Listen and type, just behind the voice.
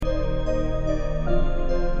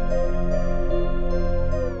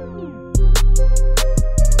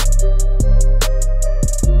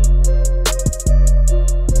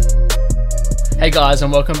Hey guys,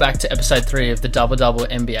 and welcome back to episode 3 of the Double Double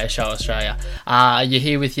NBA Show Australia. You're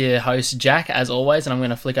here with your host Jack, as always, and I'm going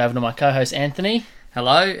to flick over to my co-host Anthony.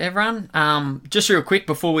 Hello everyone. Just real quick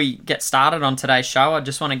before we get started on today's show, I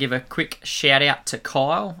just want to give a quick shout out to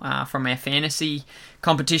Kyle from our fantasy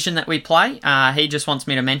competition that we play. He just wants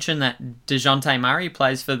me to mention that DeJounte Murray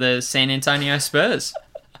plays for the San Antonio Spurs.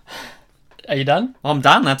 Are you done? I'm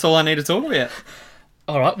done. That's all I need to talk about.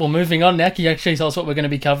 Alright, well moving on now. Can you actually tell us what we're going to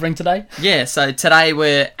be covering today? Yeah, so today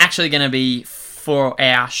we're actually going to be, for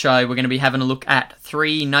our show, we're going to be having a look at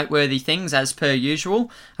 3 noteworthy things as per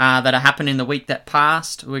usual that happened in the week that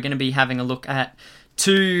passed. We're going to be having a look at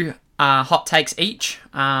 2 hot takes each.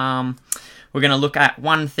 We're going to look at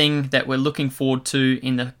one thing that we're looking forward to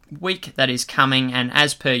in the week that is coming, and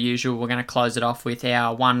as per usual, we're going to close it off with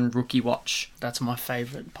our one rookie watch. That's my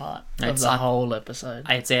favourite part of the whole episode.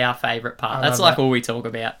 It's our favourite part. That's like all we talk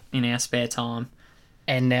about in our spare time.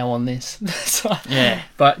 And now on this. Yeah.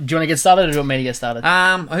 But do you want to get started, or do you want me to get started?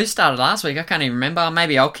 Who started last week? I can't even remember.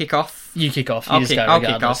 Maybe I'll kick off. You kick off. I'll kick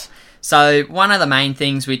off. So one of the main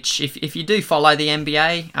things, which if you do follow the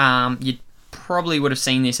NBA, you probably would have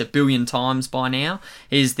seen this a billion times by now,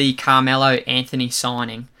 is the Carmelo Anthony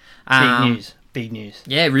signing. Big news.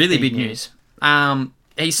 Yeah, really big news.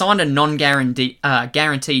 He signed a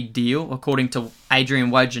guaranteed deal, according to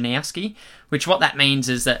Adrian Wojnarowski, which what that means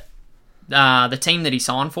is that the team that he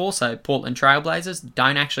signed for, so Portland Trailblazers,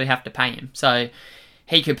 don't actually have to pay him. So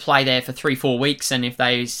he could play there for 3-4 weeks, and if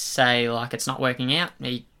they say like it's not working out,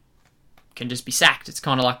 he can just be sacked. It's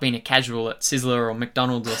kind of like being a casual at Sizzler or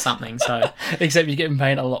McDonald's or something. So except you're getting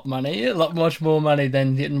paid a lot much more money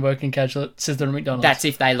than getting working casual at Sizzler and McDonald's. That's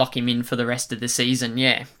if they lock him in for the rest of the season,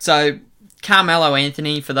 yeah. So Carmelo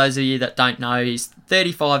Anthony, for those of you that don't know, he's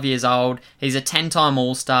 35 years old. He's a 10-time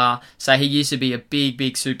All-Star, so he used to be a big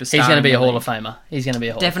superstar. He's going to be a Hall of Famer.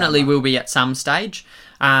 Definitely will be at some stage.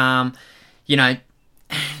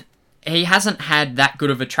 He hasn't had that good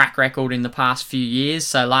of a track record in the past few years.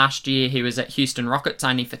 So last year he was at Houston Rockets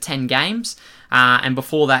only for 10 games. And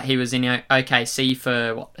before that he was in OKC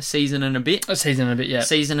for, a season and a bit? A season and a bit, yeah.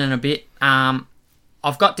 Season and a bit.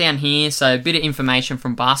 I've got down here, so a bit of information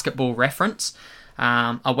from Basketball Reference.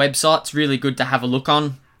 A website's really good to have a look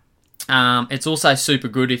on. It's also super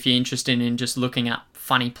good if you're interested in just looking up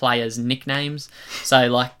funny players' nicknames. So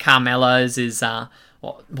like Carmelo's is...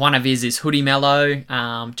 one of his is Hoodie Mello,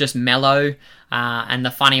 just Mello, and the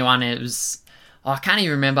funny one I can't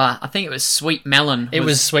even remember. I think it was Sweet Melon. It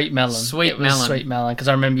was Sweet Melon. Sweet Melon, because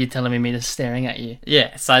I remember you telling me just staring at you.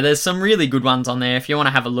 Yeah, so there's some really good ones on there. If you want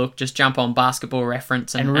to have a look, just jump on Basketball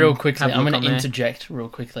Reference and real quickly, I'm going to interject real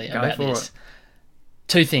quickly about this. It.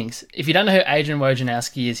 2 things. If you don't know who Adrian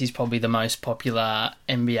Wojnarowski is, he's probably the most popular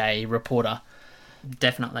NBA reporter.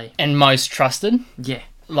 Definitely. And most trusted. Yeah.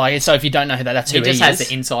 So if you don't know who that's who he is. He just has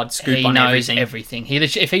the inside scoop on everything. He knows everything.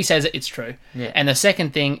 If he says it, it's true. Yeah. And the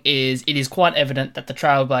second thing is, it is quite evident that the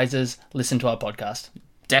Trailblazers listen to our podcast.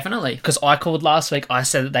 Definitely. Because I called last week, I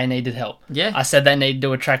said that they needed help. Yeah. I said they needed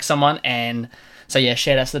to attract someone, and so yeah,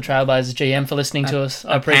 shout out to the Trailblazers GM for listening to us.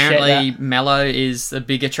 I appreciate that. Apparently, Melo is a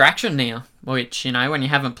big attraction now, which, when you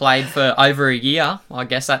haven't played for over a year, I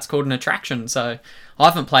guess that's called an attraction. So I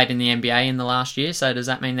haven't played in the NBA in the last year, so does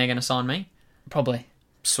that mean they're going to sign me? Probably.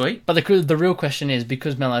 Sweet. But the real question is,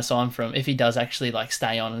 because Melo signed for him, if he does actually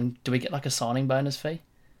stay on, do we get a signing bonus fee?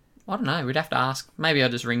 I don't know. We'd have to ask. Maybe I'll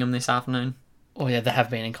just ring them this afternoon. Oh yeah, they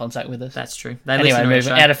have been in contact with us. That's true. Anyway,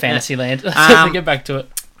 moving out of fantasy land. Let's get back to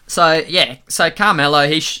it. So Carmelo,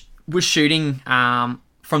 he was shooting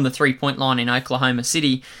from the 3-point line in Oklahoma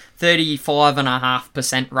City,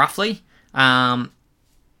 35.5% roughly,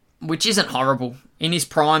 which isn't horrible. In his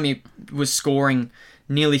prime, he was scoring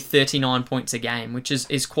nearly 39 points a game, which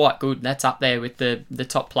is quite good. That's up there with the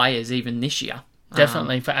top players even this year.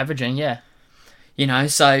 Definitely, for averaging, yeah.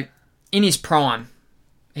 So in his prime,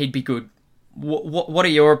 he'd be good. What are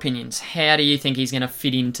your opinions? How do you think he's going to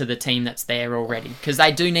fit into the team that's there already? Because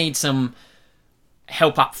they do need some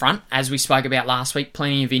help up front, as we spoke about last week.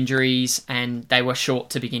 Plenty of injuries, and they were short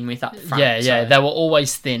to begin with up front. Yeah, they were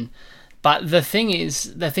always thin. But the thing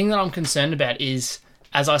that I'm concerned about is,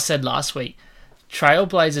 as I said last week,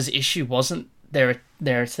 Trailblazers' issue wasn't their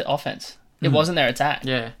offense. It wasn't their attack.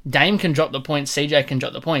 Yeah. Dame can drop the points, CJ can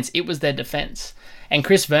drop the points. It was their defense. And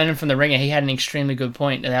Chris Vernon from The Ringer, he had an extremely good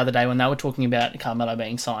point the other day when they were talking about Carmelo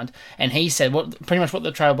being signed. And he said pretty much what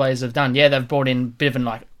the Trailblazers have done. Yeah, they've brought in a bit of an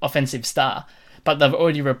offensive star, but they've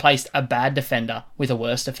already replaced a bad defender with a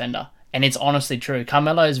worse defender. And it's honestly true.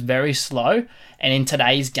 Carmelo is very slow, and in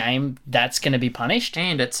today's game, that's going to be punished.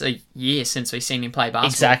 And it's a year since we've seen him play basketball.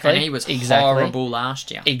 Exactly. And he was horrible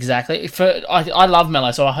last year. Exactly. I love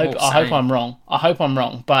Melo, so I hope I'm wrong. I hope I'm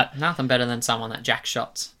wrong, but nothing better than someone that jack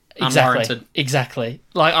shots. Exactly. Exactly.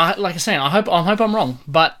 Like I was saying, I hope I'm wrong,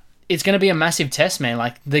 but it's going to be a massive test, man.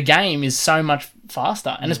 Like the game is so much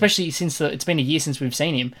faster, and especially since it's been a year since we've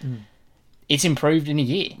seen him. It's improved in a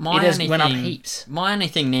year. It has went up heaps. My only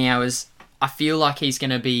thing now is I feel like he's going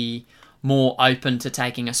to be more open to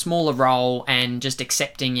taking a smaller role and just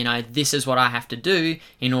accepting, this is what I have to do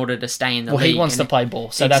in order to stay in the league. Well, he wants to play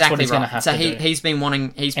ball, so that's what he's going to have to do. So he's been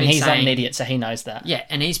wanting... He's not an idiot, so he knows that. Yeah,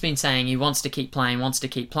 and he's been saying he wants to keep playing.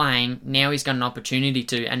 Now he's got an opportunity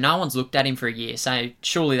to, and no one's looked at him for a year, so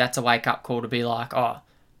surely that's a wake-up call to be like, oh,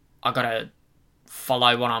 I got to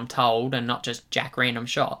follow what I'm told and not just jack random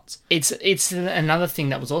shots. It's another thing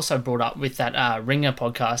that was also brought up with that Ringer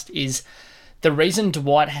podcast is the reason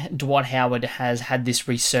Dwight Howard has had this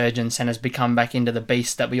resurgence and has become back into the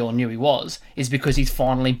beast that we all knew he was is because he's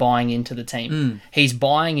finally buying into the team. He's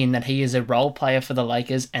buying in that he is a role player for the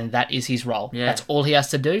Lakers and that is his role. Yeah. That's all he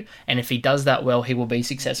has to do, and if he does that well, he will be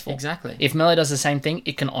successful. Exactly. If Melo does the same thing,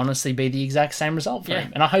 it can honestly be the exact same result for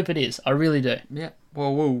him, and I hope it is. I really do. Yeah.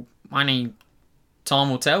 Well, only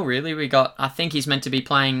time will tell, really. I think he's meant to be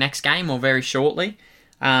playing next game or very shortly.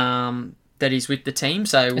 That he's with the team,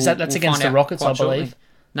 so that's against the Rockets, I believe. Shortly.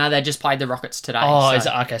 No, they just played the Rockets today. Oh, so. Is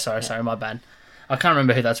it? Okay, sorry, my bad. I can't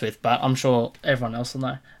remember who that's with, but I'm sure everyone else will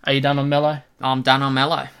know. Are you done on Melo? I'm done on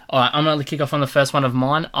Melo. Alright, I'm going to kick off on the first one of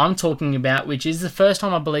mine. I'm talking about, which is the first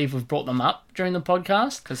time I believe we've brought them up during the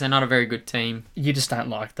podcast. Because they're not a very good team. You just don't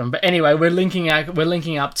like them. But anyway, we're linking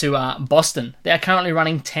up to Boston. They are currently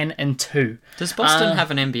running 10-2. Does Boston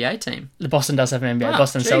have an NBA team? Boston does have an NBA.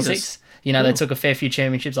 Boston Jesus. Celtics. They took a fair few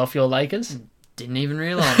championships off your Lakers. Didn't even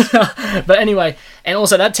realise. But anyway, and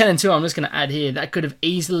also that 10-2, I'm just going to add here, that could have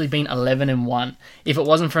easily been 11-1 if it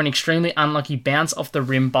wasn't for an extremely unlucky bounce off the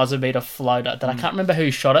rim buzzer beater floater that I can't remember who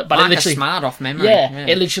shot it, but Marcus it literally Smart off memory. Yeah,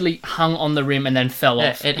 it literally hung on the rim and then fell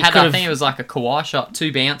off. I think it was like a Kawhi shot,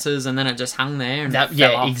 2 bounces, and then it just hung there and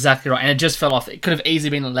fell off. Exactly right, and it just fell off. It could have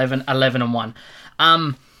easily been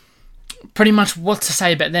 11-1. Pretty much what to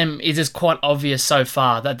say about them is quite obvious so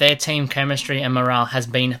far that their team chemistry and morale has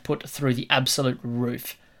been put through the absolute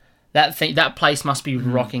roof. That place must be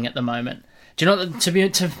rocking at the moment. Do you know,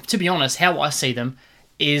 to be honest, how I see them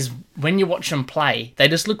is when you watch them play, they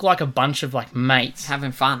just look like a bunch of like mates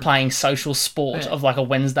having fun, playing social sport of like a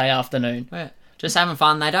Wednesday afternoon. Yeah. Just having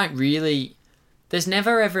fun. They don't really. There's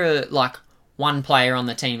never ever like one player on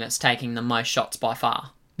the team that's taking the most shots by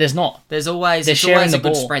far. There's not. There's always a good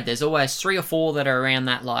ball. spread. There's always 3 or 4 that are around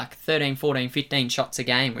that like 13, 14, 15 shots a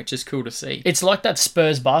game, which is cool to see. It's like that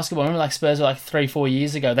Spurs basketball. Remember like Spurs were like 3-4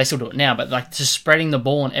 years ago. They still do it now, but like just spreading the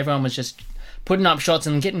ball and everyone was just putting up shots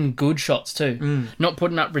and getting good shots too. Not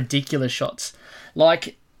putting up ridiculous shots.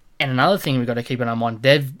 Like, and another thing we've got to keep an eye on,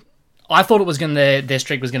 I thought it was their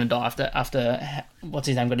streak was going to die after what's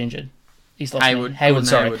his name got injured. He's lost Hayward.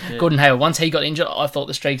 Gordon Hayward. Once he got injured, I thought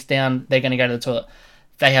the streak's down. They're going to go to the toilet.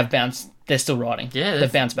 They have bounced. They're still riding. Yeah,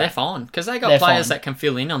 they've bounced back. They're fine because they got players that can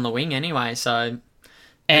fill in on the wing anyway. So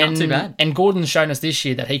not too bad. And Gordon's shown us this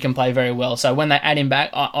year that he can play very well. So when they add him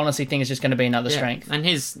back, I honestly think it's just going to be another strength. And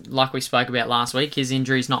like we spoke about last week, his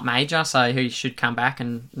injury's not major, so he should come back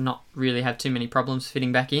and not really have too many problems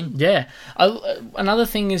fitting back in. Yeah. Another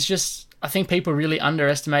thing is just I think people really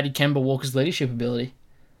underestimated Kemba Walker's leadership ability.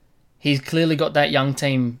 He's clearly got that young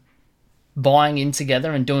team buying in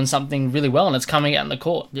together and doing something really well, and it's coming out in the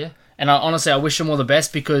court. Yeah. And I wish him all the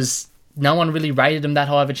best because no one really rated him that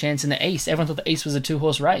high of a chance in the East. Everyone thought the East was a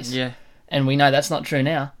 2-horse race. Yeah. And we know that's not true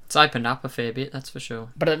now. It's opened up a fair bit, that's for sure.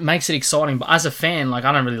 But it makes it exciting. But as a fan, like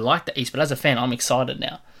I don't really like the East, but as a fan, I'm excited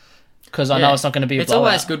now. Because I know it's not going to be a blowout. It's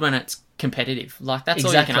always good when it's competitive. Like, that's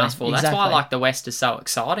all you can ask for. That's why, like, the West is so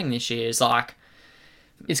exciting this year. Is like...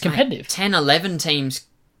 It's competitive. 10, 11 teams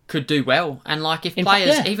could do well, and like if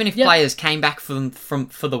players came back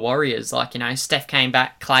for the Warriors, like Steph came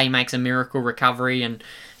back, Clay makes a miracle recovery, and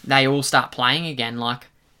they all start playing again. Like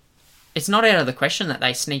it's not out of the question that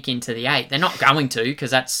they sneak into the 8. They're not going to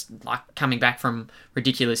because that's like coming back from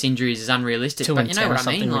ridiculous injuries is unrealistic. But you know what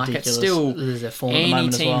I mean? Like it's still any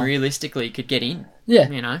team realistically could get in. Yeah,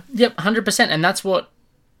 Yep, 100%,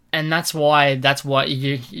 and that's why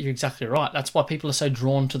you're exactly right. That's why people are so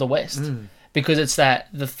drawn to the West. Because it's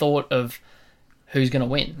the thought of who's going to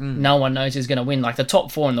win. No one knows who's going to win. Like the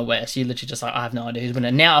top 4 in the West, you literally just like, I have no idea who's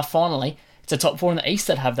winning. Now, finally, it's a top 4 in the East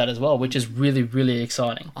that have that as well, which is really, really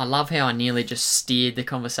exciting. I love how I nearly just steered the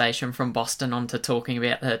conversation from Boston onto talking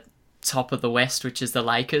about top of the West, which is the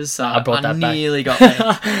Lakers. So I brought that back. nearly got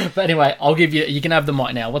there. But anyway, I'll give you. You can have the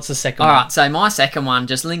mic now. What's the second All one? right, so my second one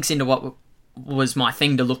just links into what was my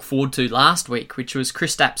thing to look forward to last week, which was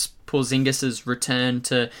Kristaps Porzingis' return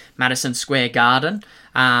to Madison Square Garden.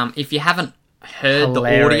 If you haven't heard the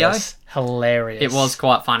audio, hilarious. it was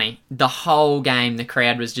quite funny. The whole game, the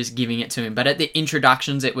crowd was just giving it to him. But at the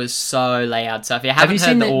introductions, it was so loud. So if you Have haven't you heard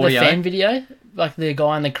seen the audio, the fan video? Like the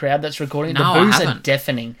guy in the crowd that's recording? No, the boos I are haven't.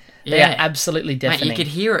 deafening. They Yeah. are absolutely mate, deafening. you could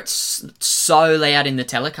hear it so loud in the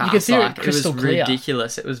telecast. You could hear it it crystal was clear.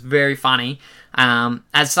 ridiculous. It was very funny.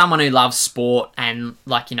 As someone who loves sport and,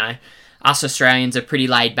 like, you know, us Australians are pretty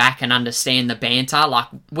laid back and understand the banter. Like,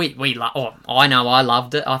 I know I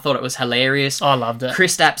loved it. I thought it was hilarious. I loved it.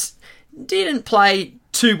 Kristaps didn't play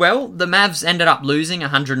too well. The Mavs ended up losing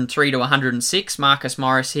 103 to 106. Marcus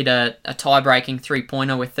Morris hit a tie-breaking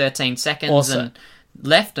three-pointer with 13 seconds Also, and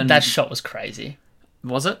left. And That shot was crazy.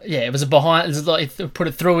 was it? Yeah, it was a behind. It was like he put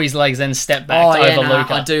it through his legs, then stepped back Oh, yeah, over no,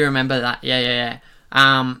 Luka. I do remember that. Yeah.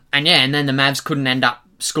 And then the Mavs couldn't end up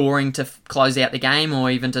scoring to close out the game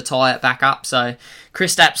or even to tie it back up. So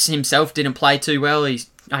Kristaps himself didn't play too well. He's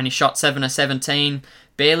only shot 7 of 17.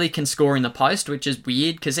 Barely can score in the post, which is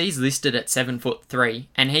weird because he's listed at 7'3",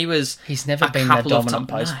 and he was. He's never been that dominant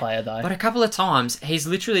post player though. But a couple of times he's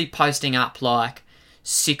literally posting up like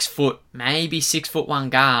 6 foot, maybe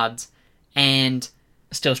 6'1" guards, and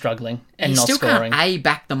Still struggling and he not still scoring. can't A,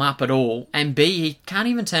 back them up at all, and B, he can't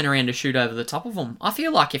even turn around to shoot over the top of them. I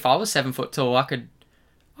feel like if I was 7 foot tall, I could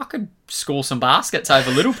score some baskets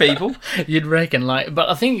over little people. You'd reckon, like, but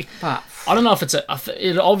I think But I don't know if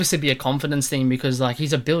it'll obviously be a confidence thing because like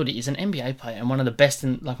his ability, he's an NBA player and one of the best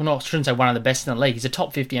in I shouldn't say one of the best in the league. He's a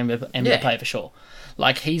top 50 NBA player for sure.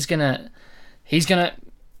 Like he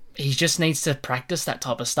just needs to practice that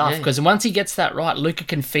type of stuff because once he gets that right, Luka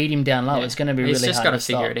can feed him down low. It's going to be really hard. he's just got to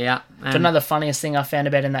stop. figure it out. Do you know the funniest thing I found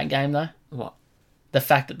about in that game though? What? The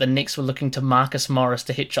fact that the Knicks were looking to Marcus Morris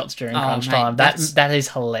to hit shots during crunch mate, time. That is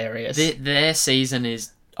hilarious. Their season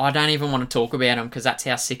is. I don't even want to talk about them because that's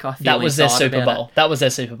how sick I feel. That was their inside Super about Bowl. it. That was their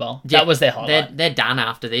Super Bowl. Yeah, that was their highlight. They're done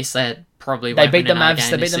after this. They're probably They won't beat the win another Mavs.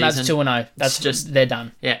 game They beat this the Mavs season. 2-0. That's just they're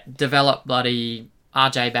done. Yeah, develop bloody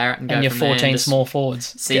RJ Barrett and go And your from there 14 and just small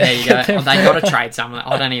forwards. See, there you go. Oh, they got to trade some.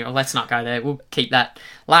 I don't even. Let's not go there. We'll keep that.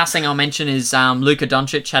 Last thing I'll mention is Luka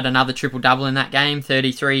Doncic had another triple double in that game.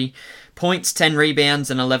 33 points, 10 rebounds,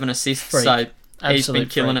 and 11 assists. Freak. So he's Absolute been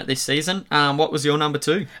killing freak. it this season. What was your number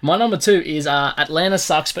 2? My number 2 is Atlanta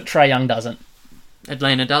sucks, but Trae Young doesn't.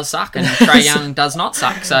 Atlanta does suck, and Trae Young does not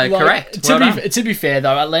suck. So correct. Well done. To be fair,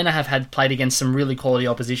 though, Atlanta have had played against some really quality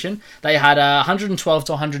opposition. They had a 112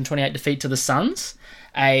 to 128 defeat to the Suns.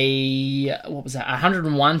 A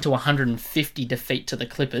 101 to 150 defeat to the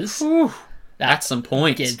Clippers. Whew, that's some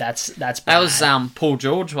points. Yeah, that's bad. That was Paul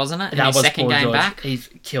George, wasn't it? In his second Paul game George. back. He's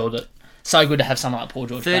killed it. So good to have someone like Paul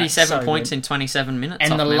George. 37 back. points Good. in 27 minutes.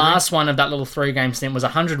 And off the memory. last one of that little 3-game stint was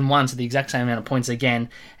 101, so the exact same amount of points again,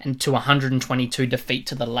 and to 122 defeat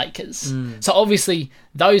to the Lakers. So obviously,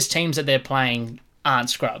 those teams that they're playing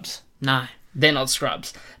aren't scrubs. No. They're not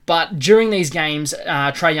scrubs. But during these games,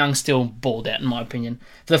 Trae Young still balled out, in my opinion.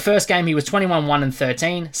 For the first game, he was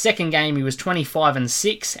 21-1-13. Second game, he was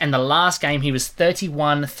 25-6. And the last game, he was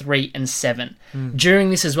 31-3-7. During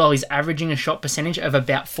this as well, he's averaging a shot percentage of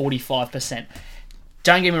about 45%.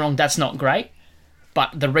 Don't get me wrong, that's not great.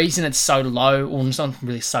 But the reason it's so low, well, it's not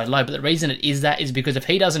really so low, but the reason it is that is because if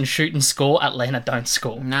he doesn't shoot and score, Atlanta don't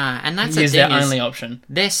score. No, and that's He the is thing their only option.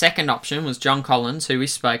 Their second option was John Collins, who we've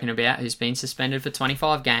spoken about, who's been suspended for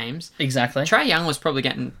 25 games. Exactly. Trae Young was probably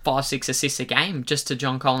getting 5-6 assists a game just to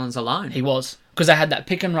John Collins alone. He was. Because they had that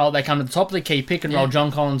pick and roll. They come to the top of the key, pick and roll. John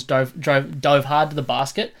Collins dove hard to the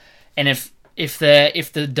basket. And if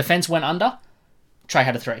the defense went under, Trae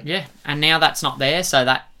had a 3. Yeah, and now that's not there, so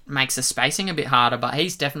that makes the spacing a bit harder, but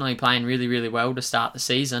he's definitely playing really, really well to start the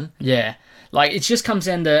season. Yeah. Like, it just comes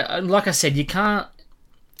down to, like I said, you can't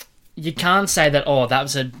say that, that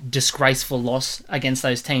was a disgraceful loss against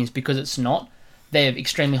those teams, because it's not. They're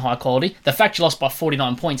extremely high quality. The fact you lost by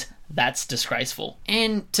 49 points, that's disgraceful.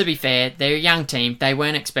 And to be fair, they're a young team. They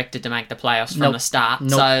weren't expected to make the playoffs from Nope. the start. Nope.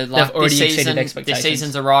 So, like, They've already exceeded this expectations.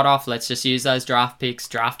 season's a write-off. Let's just use those draft picks,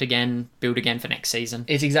 draft again, build again for next season.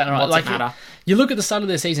 It's exactly right. What's it matter? You look at the start of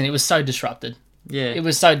their season, it was so disrupted. Yeah. It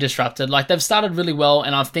was so disrupted. Like, they've started really well,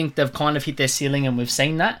 and I think they've kind of hit their ceiling, and we've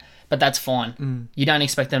seen that. But that's fine. You don't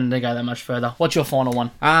expect them to go that much further. What's your final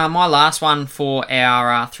one? My last one for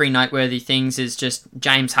our 3 noteworthy things is just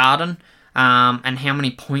James Harden and how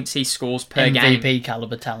many points he scores per game. MVP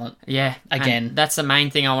caliber talent. Yeah. Again. And that's the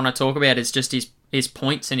main thing I want to talk about is just his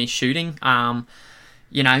points and his shooting.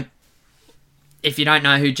 You know, If you don't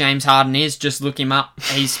know who James Harden is, just look him up.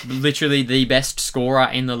 He's literally the best scorer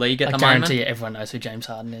in the league at the moment. I guarantee you everyone knows who James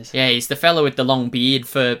Harden is. Yeah, he's the fellow with the long beard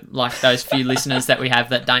for like those few listeners that we have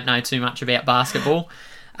that don't know too much about basketball.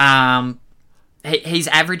 He's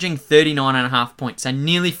averaging 39.5 points, so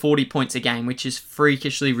nearly 40 points a game, which is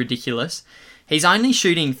freakishly ridiculous. He's only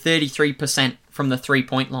shooting 33% from the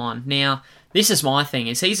three-point line. Now, this is my thing,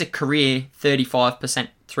 is he's a career 35%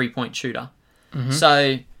 three-point shooter. Mm-hmm.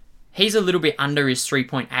 So he's a little bit under his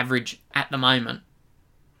three-point average at the moment.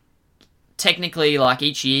 Technically, like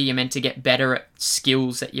each year, you're meant to get better at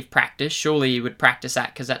skills that you've practiced. Surely he would practice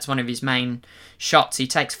that because that's one of his main shots. He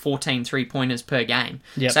takes 14 three-pointers per game.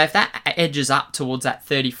 Yep. So if that edges up towards that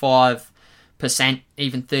 35%,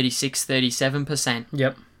 even 36, 37%,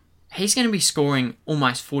 yep, he's going to be scoring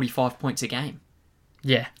almost 45 points a game.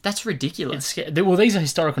 Yeah. That's ridiculous. Well, these are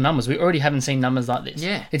historical numbers. We already haven't seen numbers like this.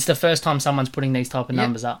 Yeah. It's the first time someone's putting these type of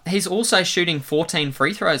numbers up. He's also shooting 14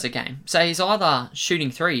 free throws a game. So he's either shooting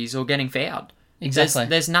threes or getting fouled. Exactly.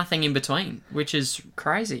 There's nothing in between, which is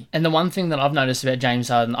crazy. And the one thing that I've noticed about James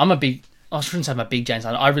Harden, I shouldn't say I'm a big James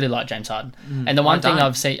Harden. I really like James Harden. And the one thing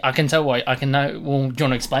I've seen, I can tell why, do you want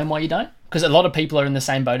to explain why you don't? Because a lot of people are in the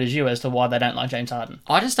same boat as you as to why they don't like James Harden.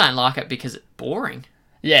 I just don't like it because it's boring.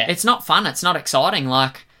 Yeah. It's not fun. It's not exciting.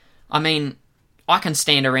 Like, I mean, I can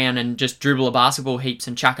stand around and just dribble a basketball heaps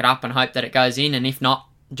and chuck it up and hope that it goes in. And if not,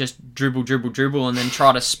 just dribble, and then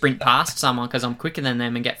try to sprint past someone because I'm quicker than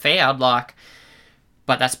them and get fouled. Like,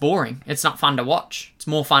 but that's boring. It's not fun to watch. It's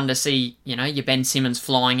more fun to see, your Ben Simmons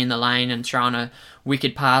flying in the lane and throwing a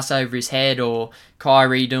wicked pass over his head, or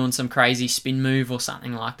Kyrie doing some crazy spin move or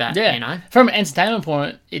something like that. Yeah. From an entertainment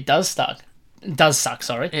point, it does suck.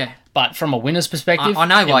 Yeah. But from a winner's perspective, I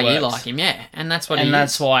know why works. you like him, yeah, and that's what he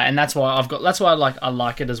that's is. why I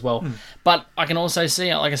like it as well. But I can also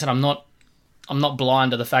see, like I said, I'm not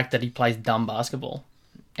blind to the fact that he plays dumb basketball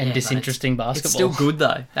and disinteresting basketball. It's still good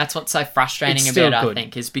though. That's what's so frustrating about it, I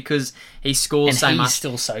think, is because he scores so much. And he's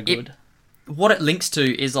still so good. What it links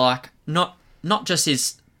to is like not just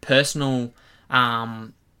his personal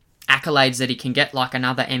accolades that he can get, like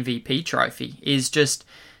another MVP trophy, is just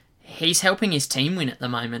he's helping his team win at the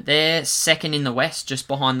moment. They're second in the West, just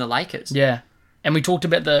behind the Lakers. Yeah, and we talked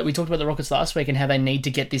about the Rockets last week and how they need to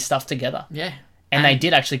get this stuff together. Yeah, and they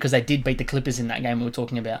did actually, because they did beat the Clippers in that game we were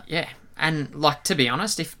talking about. Yeah, and like, to be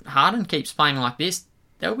honest, if Harden keeps playing like this,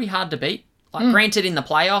 they'll be hard to beat. Like, granted, in the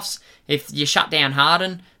playoffs, if you shut down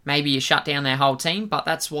Harden, maybe you shut down their whole team, but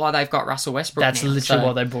that's why they've got Russell Westbrook. That's literally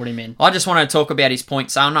why they brought him in. I just want to talk about his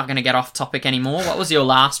points, so I'm not going to get off topic anymore. What was your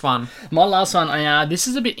last one? My last one, this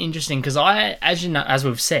is a bit interesting because as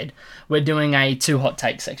we've said, we're doing a 2 hot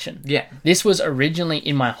takes section. Yeah. This was originally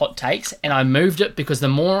in my hot takes, and I moved it because the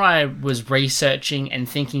more I was researching and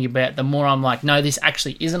thinking about it, the more I'm like, no, this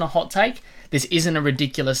actually isn't a hot take. This isn't a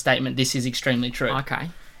ridiculous statement. This is extremely true. Okay.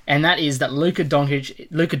 And that is that Luka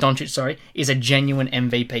Doncic, is a genuine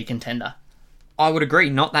MVP contender. I would agree.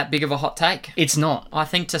 Not that big of a hot take. It's not. I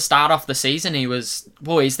think to start off the season, he's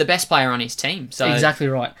the best player on his team. So exactly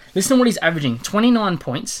right. Listen to what he's averaging: 29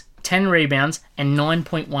 points, 10 rebounds, and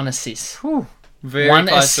 9.1 assists. Whew. Very One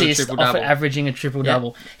close assist to a triple-double. off averaging a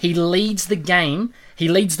triple-double. Yeah. He leads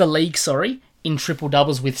the league, in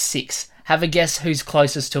triple-doubles with 6. Have a guess who's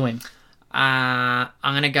closest to him. I'm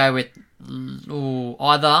going to go with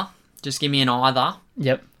either. Just give me an either.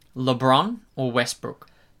 Yep. LeBron or Westbrook.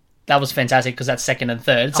 That was fantastic because that's second and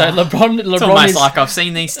third. So LeBron it's almost like I've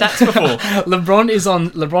seen these stats before.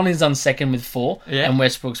 LeBron is on second with 4, yeah. and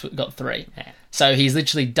Westbrook's got 3. Yeah. So he's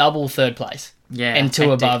literally double third place. Yeah, and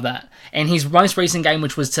 2 above that. And his most recent game,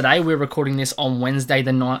 which was today, we're recording this on Tuesday,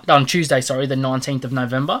 the 19th of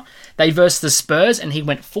November. They versed the Spurs, and he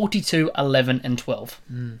went 42, 11, and 12.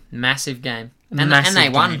 Massive game. And they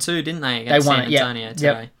won too, didn't they? They won San Antonio today.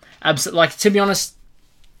 Yep. Absolutely. Like, to be honest,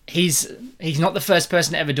 he's not the first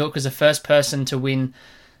person to ever do it, because the first person to win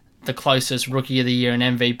the closest Rookie of the Year and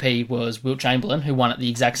MVP was Wilt Chamberlain, who won it the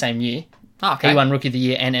exact same year. Oh, okay. He won Rookie of the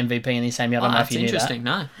Year and MVP in the same year. I don't know if you knew that. That's interesting.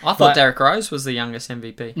 No, I thought Derrick Rose was the youngest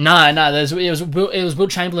MVP. No. It was Wilt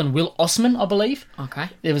Chamberlain, Will Osman, I believe. Okay.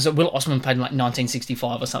 It was Will Osman played in like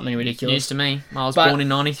 1965 or something ridiculous. News to me. I was born in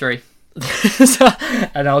 93.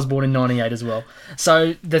 And I was born in 98 as well.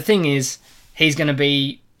 So the thing is, he's going to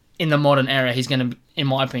be, in the modern era, he's going to, in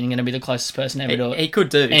my opinion, going to be the closest person ever to it. He could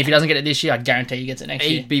do. And if he doesn't get it this year, I guarantee he gets it next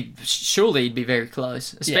year. Surely he'd be very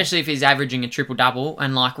close. Especially if he's averaging a triple-double.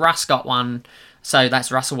 And like Russ got one, so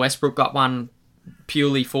that's Russell Westbrook got one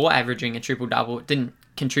purely for averaging a triple-double. It didn't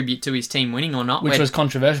contribute to his team winning or not. Which was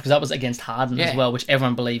controversial because that was against Harden as well, which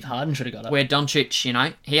everyone believed Harden should have got it. Where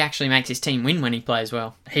Doncic, he actually makes his team win when he plays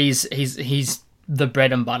well. He's the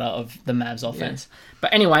bread and butter of the Mavs offense. Yeah.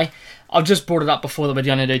 But anyway, I've just brought it up before that we're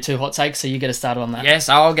going to do 2 hot takes, so you get us started on that. Yes,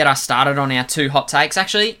 I'll get us started on our 2 hot takes.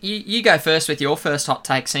 Actually, you go first with your first hot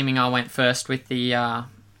take, seeming I went first with the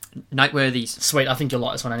noteworthies. Sweet, I think you'll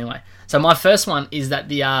like this one anyway. So my first one is that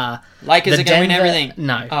the Lakers are going to win everything.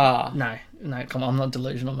 No. Oh. No, come on, I'm not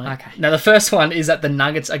delusional, mate. Okay. No, the first one is that the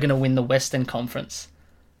Nuggets are going to win the Western Conference.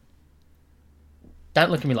 Don't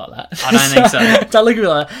look at me like that. I don't think so. Don't look at me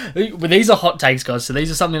like that. Well, these are hot takes, guys, so these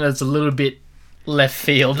are something that's a little bit left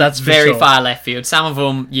field. That's for very sure. far left field. Some of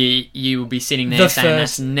them you will be sitting there saying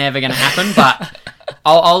that's never going to happen, but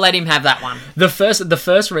I'll let him have that one. The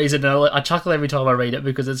first reason, and I chuckle every time I read it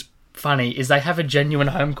because it's funny, is they have a genuine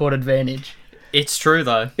home court advantage. It's true,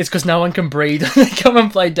 though. It's because no one can breathe when they come and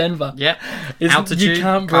play Denver. Yep. Altitude, you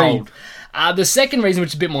can't cold. breathe. The second reason,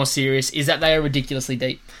 which is a bit more serious, is that they are ridiculously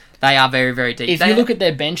deep. They are very, very deep. If you look at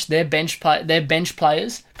their bench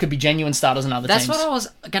players could be genuine starters on other teams. That's what I was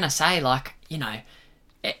going to say. Like,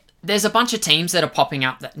 there's a bunch of teams that are popping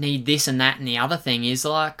up that need this and that, and the other thing is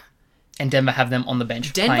like... And Denver have them on the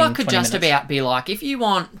bench. Denver could just about be like, if you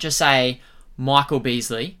want, just say, Michael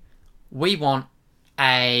Beasley, we want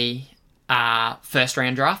a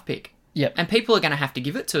first-round draft pick. Yep. And people are going to have to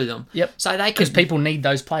give it to them. Yep. So they because people need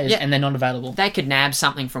those players, and they're not available. They could nab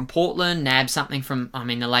something from Portland, nab something from... I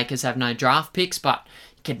mean, the Lakers have no draft picks, but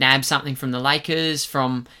you could nab something from the Lakers,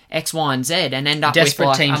 from X, Y, and Z, and end up Desperate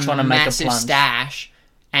with teams trying to make a massive plunge. stash.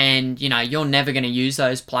 And, you're never going to use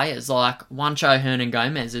those players. Like, Juancho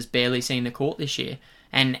Hernan-Gomez has barely seen the court this year.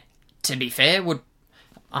 And, to be fair,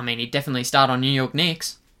 he'd definitely start on New York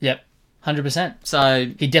Knicks. Yep. 100%.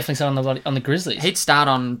 So he'd definitely start on the Grizzlies. He'd start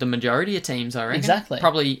on the majority of teams, I reckon. Exactly.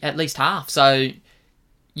 Probably at least half. So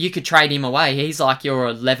you could trade him away. He's like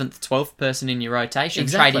your 11th, 12th person in your rotation.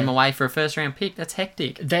 Exactly. Trade him away for a first-round pick. That's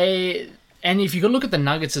hectic. And if you could look at the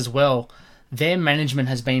Nuggets as well, their management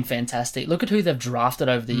has been fantastic. Look at who they've drafted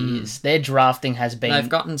over the years. Their drafting has been... They've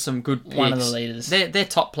gotten some good picks. One of the leaders. Their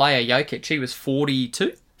top player, Jokic, he was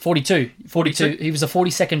 42? 42. He was a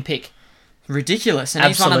 42nd pick. Ridiculous, and Absolutely.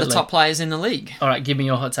 he's one of the top players in the league. All right, give me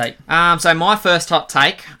your hot take. So my first hot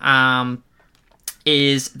take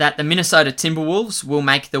is that the Minnesota Timberwolves will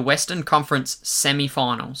make the Western Conference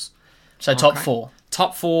semi-finals. So top 4.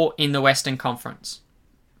 Top 4 in the Western Conference.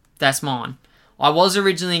 That's mine. I was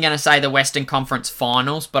originally going to say the Western Conference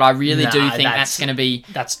Finals, but I really do think that's going to be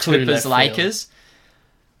Clippers Lakers.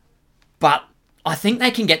 But I think they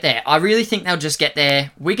can get there. I really think they'll just get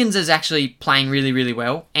there. Wiggins is actually playing really, really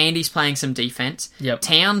well. Andy's playing some defense. Yep.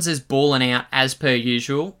 Towns is balling out as per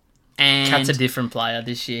usual. And Cat's a different player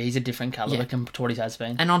this year. He's a different caliber compared to what he has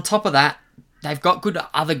been. And on top of that, they've got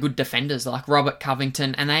other good defenders like Robert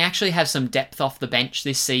Covington, and they actually have some depth off the bench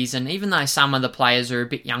this season, even though some of the players are a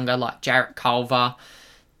bit younger, like Jarrett Culver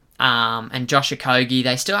and Josh Okogie.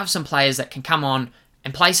 They still have some players that can come on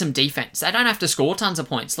and play some defense. They don't have to score tons of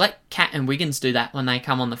points. Let Cat and Wiggins do that when they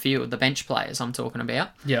come on the field, the bench players I'm talking about.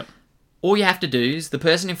 Yep. All you have to do is the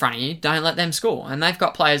person in front of you, don't let them score. And they've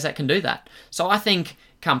got players that can do that. So I think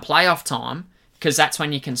come playoff time, because that's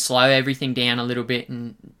when you can slow everything down a little bit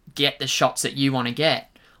and get the shots that you want to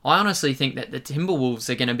get. I honestly think that the Timberwolves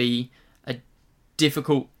are going to be a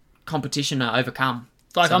difficult competition to overcome.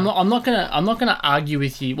 Like, so, I'm not gonna argue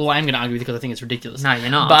with you. Well, I am gonna argue with you because I think it's ridiculous. No, you're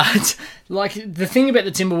not. But like the thing about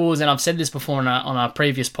the Timberwolves, and I've said this before on our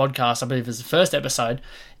previous podcast, I believe it was the first episode,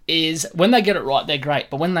 is when they get it right, they're great.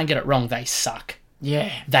 But when they get it wrong, they suck.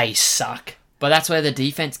 Yeah, they suck. But that's where the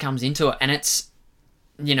defense comes into it, and it's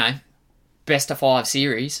best of 5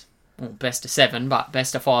 series, well, best of 7, but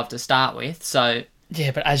best of 5 to start with. So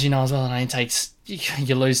yeah, but as you know as well, it only takes.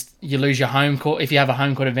 You lose your home court. If you have a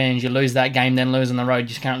home court advantage, you lose that game, then lose on the road.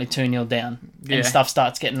 You're currently 2-0 down. Yeah. And stuff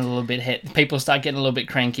starts getting a little bit hit. People start getting a little bit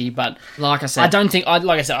cranky. But like I said, I don't think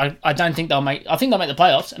they'll make. I think they'll make the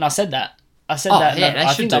playoffs, and I said that. I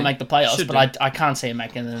think they'll make the playoffs, but I can't see it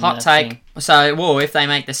making the hot take. Thing. So, if they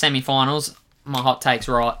make the semi-finals, my hot take's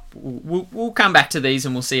right. We'll come back to these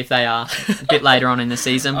and we'll see if they are a bit later on in the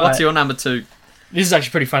season. What's your number 2? This is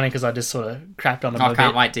actually pretty funny because I just sort of crapped on them a bit. I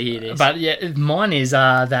can't wait to hear this. But yeah, mine is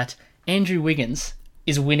that Andrew Wiggins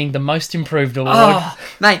is winning the Most Improved award. Oh,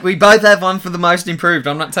 mate, we both have one for the Most Improved.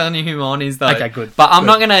 I'm not telling you who mine is, though. Okay, good. But I'm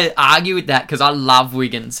not going to argue with that because I love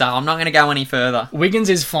Wiggins, so I'm not going to go any further. Wiggins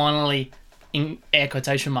is finally, in air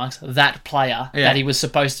quotation marks, that player that he was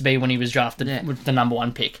supposed to be when he was drafted with the number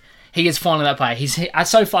 1 pick. He is finally that player.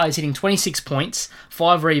 So far, he's hitting 26 points,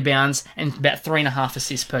 5 rebounds, and about 3.5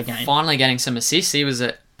 assists per game. Finally getting some assists. He was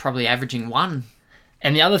probably averaging 1.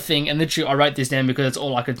 And the other thing, and literally I wrote this down because it's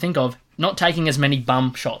all I could think of, not taking as many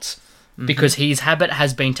bum shots. because his habit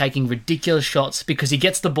has been taking ridiculous shots because he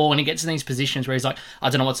gets the ball and he gets in these positions where he's like, I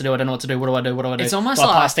don't know what to do, what do I do? It's almost Well,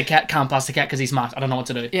 I like- pass the cat, can't pass the cat because he's marked, I don't know what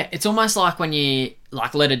to do. Yeah, it's almost like when you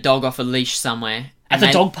like let a dog off a leash somewhere. At the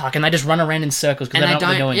dog park and they just run around in circles because they don't know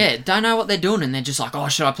what they're doing. Yeah, don't know what they're doing, and they're just like, oh,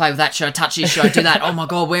 should I play with that? Should I touch this? Should I do that? Oh my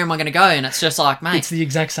god, where am I going to go? And it's just like, mate, It's the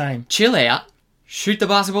exact same. chill out, shoot the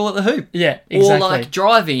basketball at the hoop. Yeah, exactly. Or like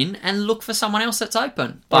drive in and look for someone else that's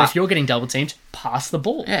open. Or But if you're getting double teamed, pass the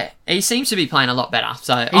ball. yeah, he seems to be playing a lot better.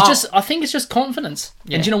 So I think it's just confidence.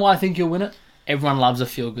 Yeah. And do you know why I think you'll win it? Everyone loves a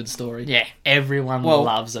feel-good story. Yeah. Everyone Well-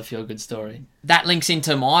 loves a feel-good story. that links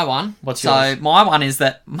into my one. What's so yours? my one is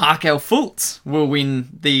that Markel Fultz will win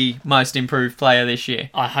the most improved player this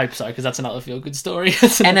year. I hope so, because that's another feel-good story.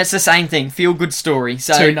 And it's the same thing, feel good story.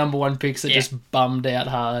 So two number one picks that Yeah. just bummed out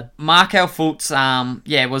hard. Markel Fultz,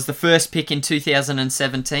 was the first pick in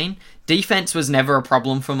 2017. Defense was never a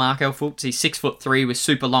problem for Markel Fultz. He's 6'3" with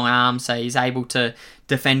super long arms, so he's able to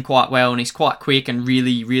defend quite well, and he's quite quick and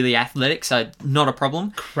really, really athletic, so not a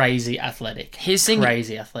problem. Crazy athletic.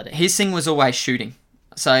 Crazy athletic. His thing was always shooting.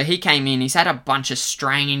 So he came in, he's had a bunch of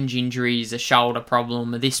strange injuries, a shoulder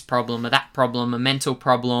problem, a this problem, a that problem, a mental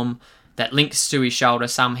problem that links to his shoulder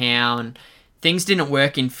somehow, and things didn't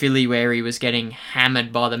work in Philly where he was getting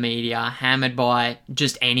hammered by the media, hammered by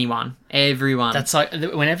just anyone, everyone. That's like,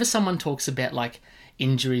 whenever someone talks about, like,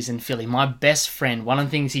 injuries in Philly, my best friend, one of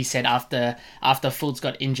the things he said after Fultz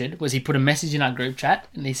got injured was he put a message in our group chat,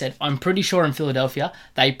 and he said, I'm pretty sure in Philadelphia,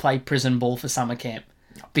 they play prison ball for summer camp.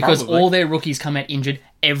 Because Probably. all their rookies come out injured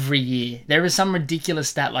every year. There is some ridiculous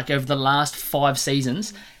stat, like over the last 5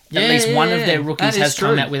 seasons, at least one of their rookies that has is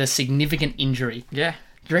come true. out with a significant injury. Yeah. Do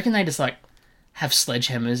you reckon they just, like, have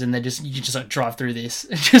sledgehammers and you just like drive through this?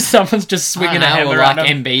 Just someone's just swinging a hammer or at like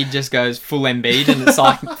them. Embiid just goes full Embiid and it's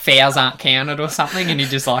like fouls aren't counted or something and he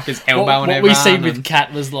just like is elbowing What everyone. we seen with and-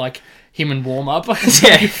 Kat was like him and warm up Yeah.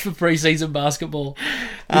 for preseason basketball.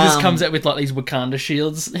 He just comes out with like these Wakanda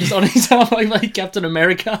shields just on his arm, like Captain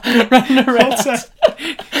America running around.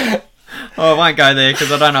 Oh, I won't go there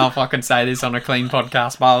because I don't know if I can say this on a clean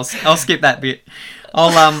podcast, but I'll skip that bit.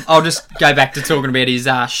 I'll just go back to talking about his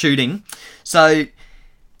shooting. So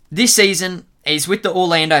this season he's with the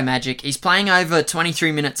Orlando Magic. He's playing over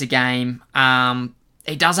 23 minutes a game.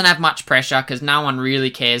 He doesn't have much pressure because no one really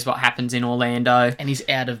cares what happens in Orlando. And he's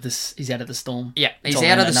out of the storm. Yeah, he's It's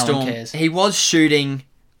out of the Orlando, no one storm. cares. He was shooting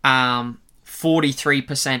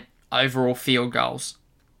 43% overall field goals.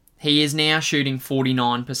 He is now shooting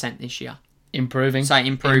 49% this year. Improving. So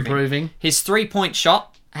improving. His 3-point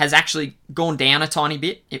shot has actually gone down a tiny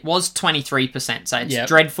bit. It was 23%, so it's Yep.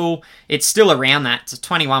 dreadful. It's still around that. It's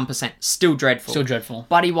 21%. Still dreadful. Still dreadful.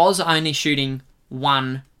 But he was only shooting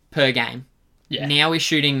 1 per game. Yeah. Now he's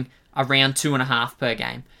shooting around 2.5 per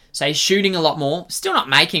game. So he's shooting a lot more. Still not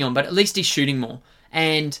making them, but at least he's shooting more.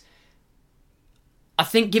 And I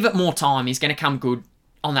think give it more time, he's going to come good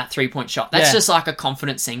on that 3-point shot. That's Yeah. just like a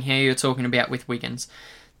confidence thing here you're talking about with Wiggins.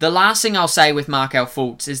 The last thing I'll say with Markel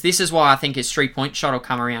Fultz is this is why I think his 3-point shot will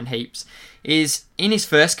come around heaps, is in his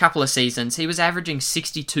first couple of seasons, he was averaging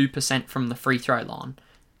 62% from the free throw line.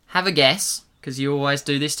 Have a guess, because you always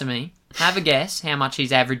do this to me. Have a guess how much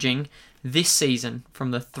he's averaging this season from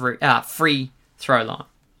the free throw line.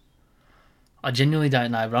 I genuinely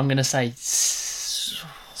don't know, but I'm going to say...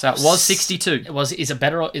 So it was 62. Is it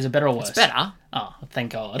better or worse? It's better. Oh,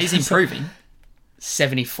 thank God. He's improving.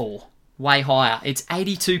 74. Way higher. It's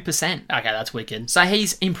 82%. Okay, that's wicked. So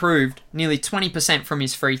he's improved nearly 20% from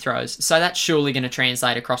his free throws. So that's surely going to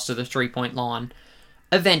translate across to the 3-point line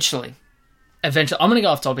eventually. Eventually, I'm going to go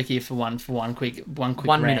off topic here for one quick 1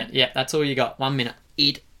 rant. minute. Yeah, that's all you got. 1 minute.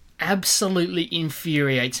 It absolutely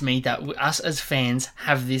infuriates me that us as fans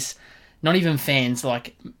have this, not even fans,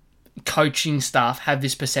 like coaching staff have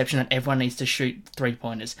this perception that everyone needs to shoot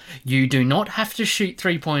 3-pointers. You do not have to shoot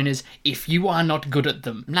 3-pointers if you are not good at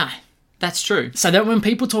them. No, that's true. So that when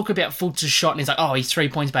people talk about Fultz's shot and he's like, oh, he's 3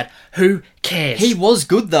 points bad, who cares? He was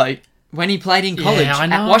good though when he played in college I at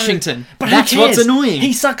know. Washington. But That's who cares? what's annoying.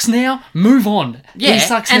 He sucks now, move on. Yeah, He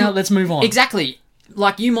sucks and now, let's move on. Exactly.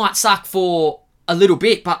 Like you might suck for a little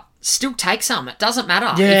bit, but still take some. It doesn't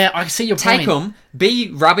matter. Yeah, I see your point. Take them,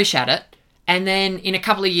 be rubbish at it, and then in a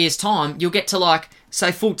couple of years' time, you'll get to like, so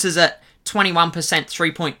Fultz is at 21%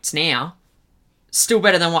 3 points now, still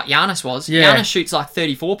better than what Giannis was. Yeah. Giannis shoots like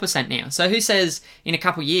 34% now. So who says in a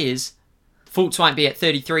couple of years, Fultz won't be at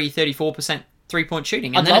 33, 34% 3-point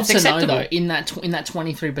shooting? And I'd then love it's to acceptable. know, though, in that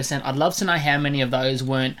 23%, I'd love to know how many of those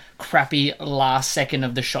weren't crappy last second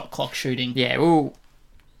of the shot clock shooting. Yeah, well,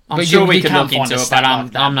 I'm But sure you we could can't look find into a it, stat but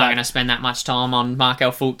like that, I'm not but- going to spend that much time on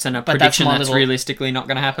Markel Fultz and a But that's prediction my that's little- realistically not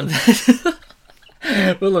going to happen.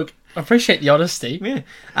 Well, look, I appreciate the honesty.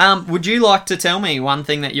 Yeah. Would you like to tell me one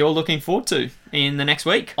thing that you're looking forward to in the next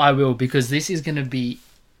week? I will, because this is going to be...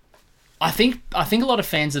 I think a lot of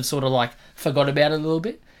fans have sort of like forgot about it a little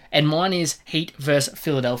bit. And mine is Heat versus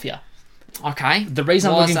Philadelphia. Okay. The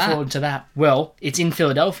reason I'm looking forward to that, well, it's in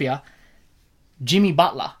Philadelphia. Jimmy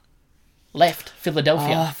Butler left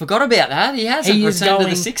Philadelphia. Oh, I forgot about that. He hasn't returned to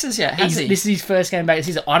the Sixers yet, has he? This is his first game back this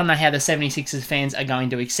season. I don't know how the 76ers fans are going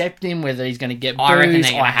to accept him, whether he's going to get booed. I reckon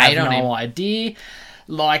they're going to hate have on him. no idea.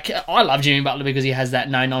 Like, I love Jimmy Butler because he has that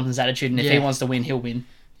no-nonsense attitude, and if he wants to win, he'll win.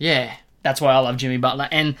 Yeah. That's why I love Jimmy Butler.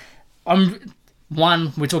 And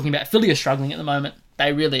we're talking about Philly are struggling at the moment.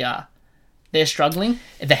 They really are. They're struggling.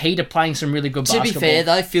 The Heat are playing some really good basketball. To be fair,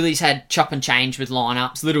 though, Philly's had chop and change with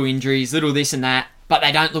lineups, little injuries, little this and that, but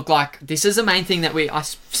they don't look like... This is the main thing that I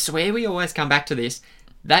swear we always come back to this.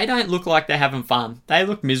 They don't look like they're having fun. They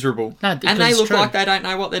look miserable. No, and they look like they don't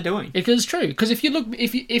know what they're doing. Because it's true. Because if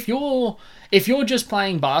you're just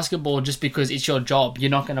playing basketball just because it's your job,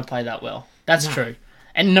 you're not going to play that well. That's true.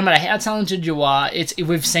 And no matter how talented you are,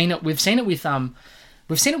 we've seen it with genuine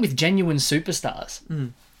superstars.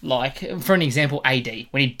 Mm. Like, for an example, AD,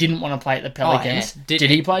 when he didn't want to play at the Pelicans. Oh, yeah. Did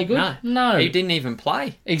he play good? No. He didn't even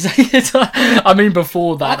play. Exactly. I mean,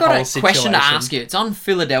 before that whole situation. I've got a question to ask you. It's on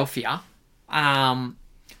Philadelphia. We're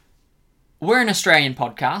an Australian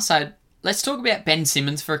podcast, so let's talk about Ben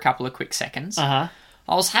Simmons for a couple of quick seconds. Uh-huh.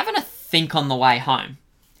 I was having a think on the way home.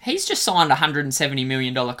 He's just signed a $170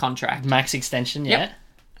 million contract. Max extension, yeah. Yep.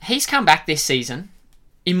 He's come back this season,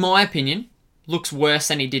 in my opinion, looks worse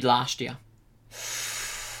than he did last year.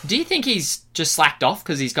 Do you think he's just slacked off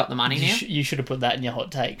because he's got the money now? You should have put that in your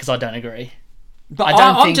hot take, because I don't agree. But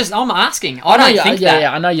I'm asking. I don't think that.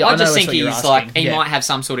 Yeah, I know. I just think he's like, he might have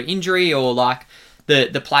some sort of injury or like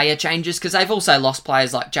the player changes, because they've also lost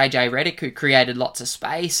players like JJ Redick, who created lots of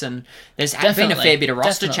space, and there's been a fair bit of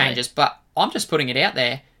roster changes. But I'm just putting it out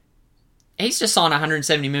there. He's just signed a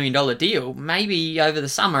 $170 million deal. Maybe over the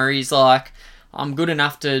summer he's like, I'm good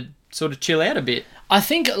enough to sort of chill out a bit. I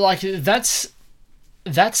think like that's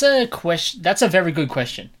a question. That's a very good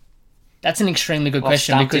question. That's an extremely good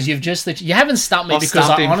question, because you haven't stumped me, because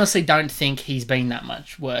I honestly don't think he's been that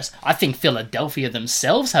much worse. I think Philadelphia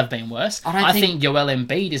themselves have been worse. I think Joel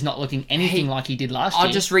Embiid is not looking anything like he did last year.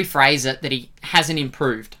 I'll just rephrase it that he hasn't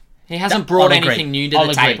improved. He hasn't brought anything new to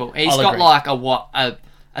the table. He's got like a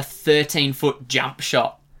 13-foot jump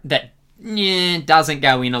shot that doesn't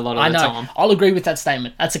go in a lot of the time. I'll agree with that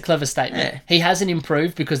statement. That's a clever statement. Yeah. He hasn't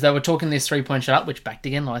improved, because they were talking this 3-point shot up, which back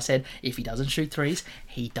again, like I said, if he doesn't shoot threes,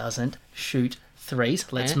 he doesn't shoot threes.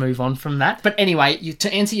 Let's move on from that. But anyway,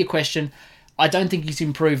 to answer your question, I don't think he's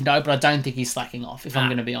improved, no, but I don't think he's slacking off, if I'm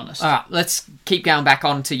going to be honest. All right, let's keep going back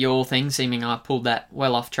on to your thing, seeming I pulled that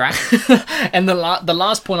well off track. And the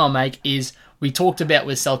last point I'll make is, we talked about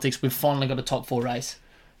with Celtics, we've finally got a top 4 race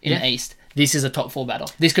in the East. This is a top 4 battle.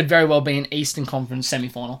 This could very well be an Eastern Conference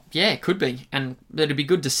semi-final. Yeah, it could be. And it'd be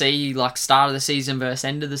good to see like start of the season versus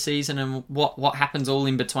end of the season, and what happens all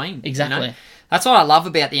in between. Exactly. You know? That's what I love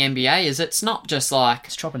about the NBA, is it's not just like...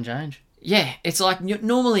 It's chop and change. Yeah, it's like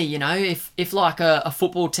normally, you know, if like a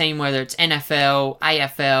football team, whether it's NFL,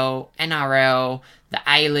 AFL, NRL, the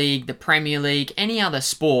A-League, the Premier League, any other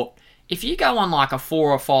sport, if you go on like a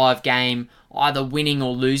 4 or 5 game either winning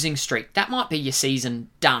or losing streak, that might be your season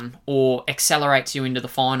done, or accelerates you into the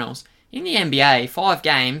finals. In the NBA, 5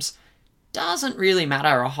 games doesn't really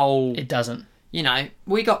matter a whole... It doesn't. You know,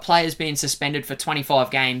 we got players being suspended for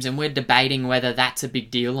 25 games, and we're debating whether that's a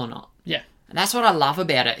big deal or not. Yeah. And that's what I love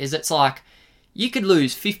about it, is it's like, you could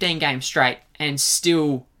lose 15 games straight and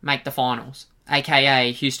still make the finals.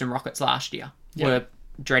 AKA Houston Rockets last year. Yep. Were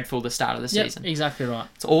dreadful the start of the season. Exactly right.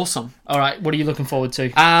 It's awesome. All right, what are you looking forward to?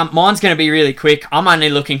 Mine's going to be really quick. I'm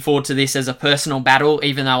only looking forward to this as a personal battle,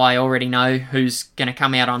 even though I already know who's going to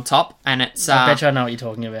come out on top. And it's I bet you I know what you're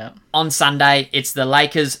talking about. On Sunday, it's the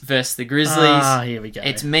Lakers versus the Grizzlies. Here we go.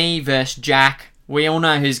 It's me versus Jack. We all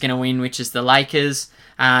know who's going to win, which is the Lakers.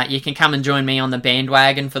 You can come and join me on the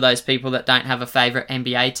bandwagon for those people that don't have a favourite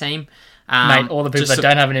NBA team. Mate, all the people that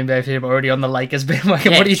don't have an NBA team are already on the Lakers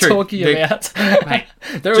bandwagon. What are you talking about? Mate,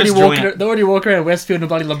 they're already walking around Westfield in a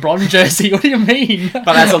bloody LeBron jersey. What do you mean? But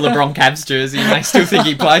that's a LeBron Cavs jersey, and I still think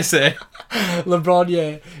he plays there. LeBron,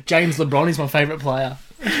 yeah. James LeBron is my favourite player.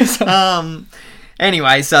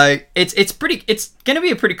 Anyway, so it's going to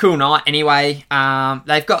be a pretty cool night anyway.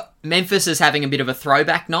 They've got Memphis is having a bit of a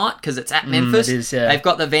throwback night because it's at Memphis. It is, yeah. They've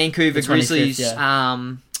got the Vancouver Grizzlies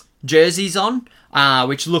jerseys on,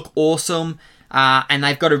 which look awesome. And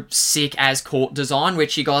they've got a sick as court design,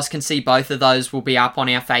 which you guys can see. Both of those will be up on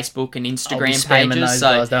our Facebook and Instagram pages. Those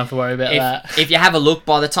guys, don't have to worry about that. If you have a look,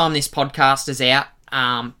 by the time this podcast is out,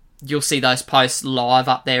 you'll see those posts live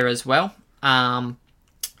up there as well.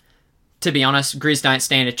 To be honest, Grizz don't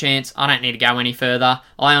stand a chance. I don't need to go any further.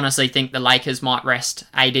 I honestly think the Lakers might rest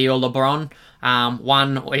AD or LeBron.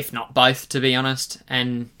 One, if not both, to be honest.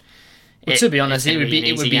 And to be honest, it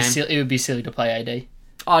would be silly to play AD.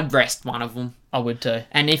 I'd rest one of them. I would too.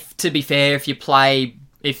 And to be fair, if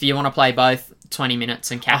you want to play both, 20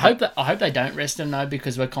 minutes and cap. I hope they don't rest him though,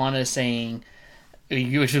 because we're kind of seeing,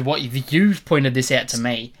 which is what you pointed this out to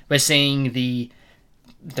me. We're seeing the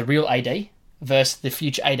real AD versus the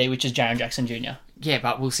future AD, which is Jaren Jackson Jr. Yeah,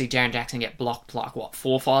 but we'll see Jaren Jackson get blocked like, 4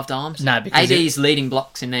 or 5 times? No, because AD's leading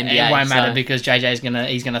blocks in the NBA. It won't matter because JJ's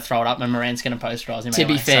gonna throw it up and Morant's gonna posterize him. To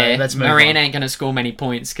be fair, so Morant ain't gonna score many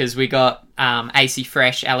points because we got AC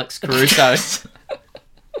Fresh, Alex Caruso.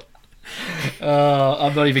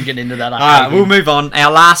 I'm not even getting into that. Alright, we'll move on.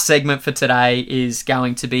 Our last segment for today is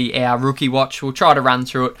going to be our rookie watch. We'll try to run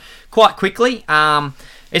through it quite quickly.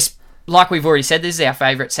 It's like we've already said, this is our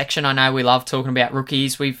favourite section. I know we love talking about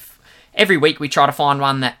rookies. Every week we try to find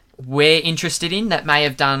one that we're interested in that may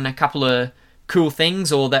have done a couple of cool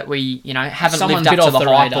things or that we, haven't lived up to the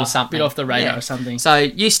hype or something. Bit off the radar or something. So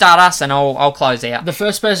you start us and I'll close out. The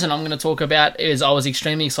first person I'm going to talk about is, I was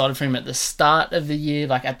extremely excited for him at the start of the year,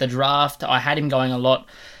 like at the draft. I had him going a lot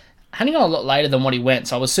later than what he went,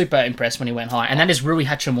 so I was super impressed when he went high. And that is Rui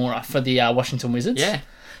Hachimura for the Washington Wizards. Yeah.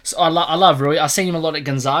 So I love Rui. I've seen him a lot at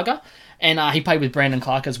Gonzaga. And he played with Brandon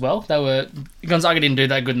Clark as well. Gonzaga didn't do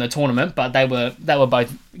that good in the tournament, but they were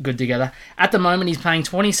both good together. At the moment, he's playing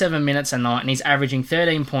 27 minutes a night, and he's averaging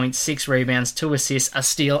 13 points, 6 rebounds, 2 assists, a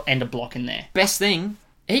steal, and a block in there. Best thing,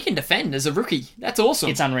 he can defend as a rookie. That's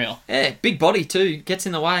awesome. It's unreal. Yeah, big body too. Gets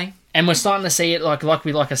in the way. And we're starting to see it, like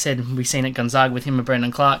I said, we've seen it at Gonzaga with him and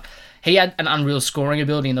Brandon Clark. He had an unreal scoring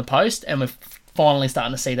ability in the post, and we're finally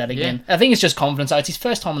starting to see that again. Yeah. I think it's just confidence. It's his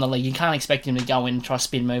first time in the league. You can't expect him to go in and try a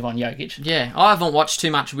spin move on Jokic. Yeah, I haven't watched too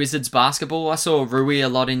much Wizards basketball. I saw Rui a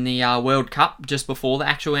lot in the World Cup just before the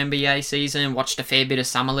actual NBA season. Watched a fair bit of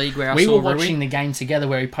Summer League where I saw Rui. We were watching the game together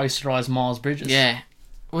where he posterised Miles Bridges. Yeah.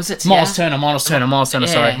 Was it Miles Turner, Miles Turner.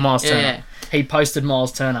 He posted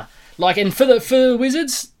Miles Turner. And for the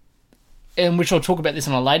Wizards, and which I'll talk about this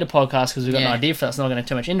on a later podcast because we've got an idea for that, so I'm not going to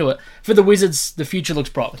too much into it. For the Wizards, the future looks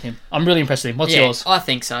bright with him. I'm really impressed with him. What's yours? I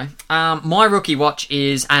think so. My rookie watch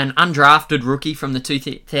is an undrafted rookie from the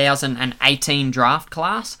 2018 draft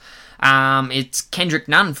class. It's Kendrick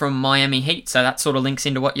Nunn from Miami Heat, so that sort of links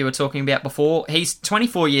into what you were talking about before. He's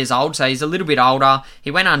 24 years old, so he's a little bit older. He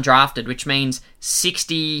went undrafted, which means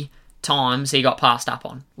 60 times he got passed up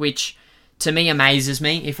on, which to me amazes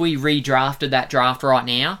me. If we redrafted that draft right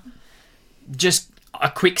now, just a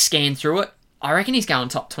quick scan through it, I reckon he's going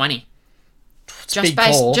top 20. Just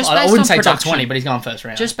based I wouldn't say top 20, but he's going first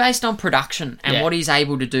round. Just based on production and what he's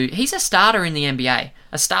able to do. He's a starter in the NBA.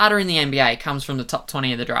 A starter in the NBA comes from the top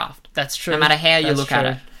 20 of the draft. That's true. No matter how you look at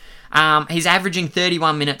it. He's averaging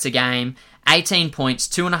 31 minutes a game, 18 points,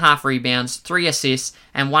 2.5 rebounds, 3 assists,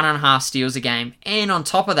 and 1.5 steals a game. And on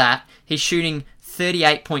top of that, he's shooting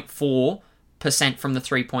 38.4% from the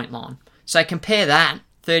 3-point line. So compare that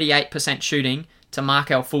 38% shooting to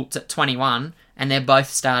Markelle Fultz at 21, and they're both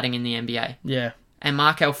starting in the NBA. Yeah. And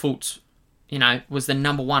Markelle Fultz, was the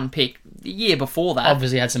number 1 pick the year before that.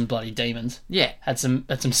 Obviously had some bloody demons. Yeah. Had some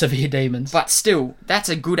severe demons. But still, that's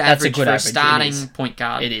a good average for a starting point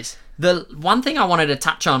guard. It is. The one thing I wanted to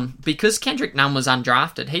touch on, because Kendrick Nunn was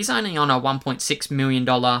undrafted, he's only on a $1.6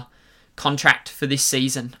 million contract for this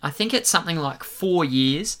season. I think it's something like 4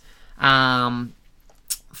 years.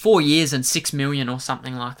 4 years and $6 million or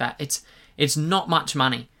something like that. It's not much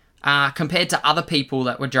money compared to other people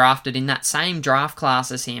that were drafted in that same draft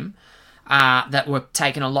class as him that were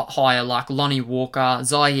taken a lot higher, like Lonnie Walker,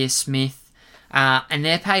 Zaire Smith, and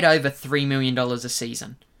they're paid over $3 million a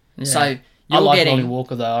season. Yeah. So I like Lonnie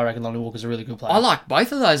Walker though. I reckon Lonnie Walker's a really good player. I like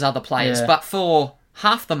both of those other players, but for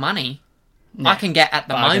half the money I can get at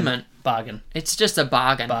the moment, bargain. It's just a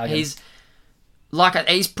bargain. He's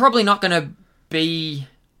probably not going to be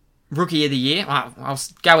Rookie of the Year. I'll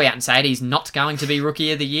go out and say it. He's not going to be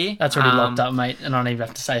Rookie of the Year. That's already locked up, mate. And I don't even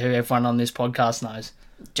have to say who everyone on this podcast knows.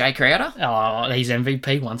 Jay Crowder? Oh, he's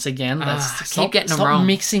MVP once again. Keep getting them wrong. Stop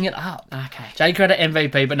mixing it up. Okay. Jay Crowder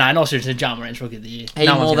MVP, but no, in all seriousness, Ja Morant's Rookie of the Year. He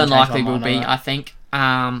more than likely will be, I think.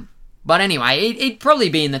 But anyway, he'd probably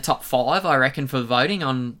be in the top 5, I reckon, for voting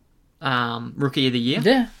on Rookie of the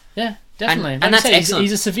Year. Yeah. Definitely. And that's excellent.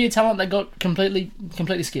 He's a severe talent that got completely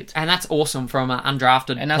skipped. And that's awesome from an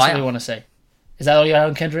undrafted And that's player. what we want to see. Is that all you got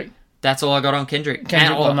on Kendrick? That's all I got on Kendrick.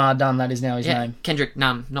 Kendrick Lamar Dunn, that is now his name. Kendrick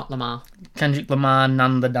Nunn, not Lamar. Kendrick Lamar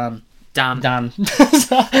Nunn the Dunn. Done.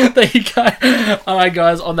 So, there you go. All right,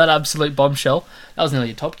 guys, on that absolute bombshell. That was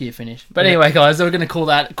nearly a Top Gear finish. But anyway, guys, we're going to call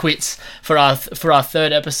that quits for our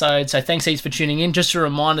third episode. So thanks heaps for tuning in. Just a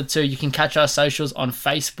reminder too, you can catch our socials on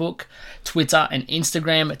Facebook, Twitter and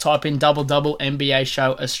Instagram. Type in Double Double NBA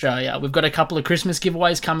Show Australia. We've got a couple of Christmas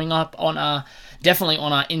giveaways coming up on definitely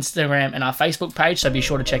on our Instagram and our Facebook page, so be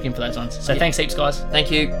sure to check in for those ones. So thanks heaps, guys.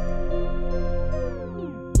 Thank you.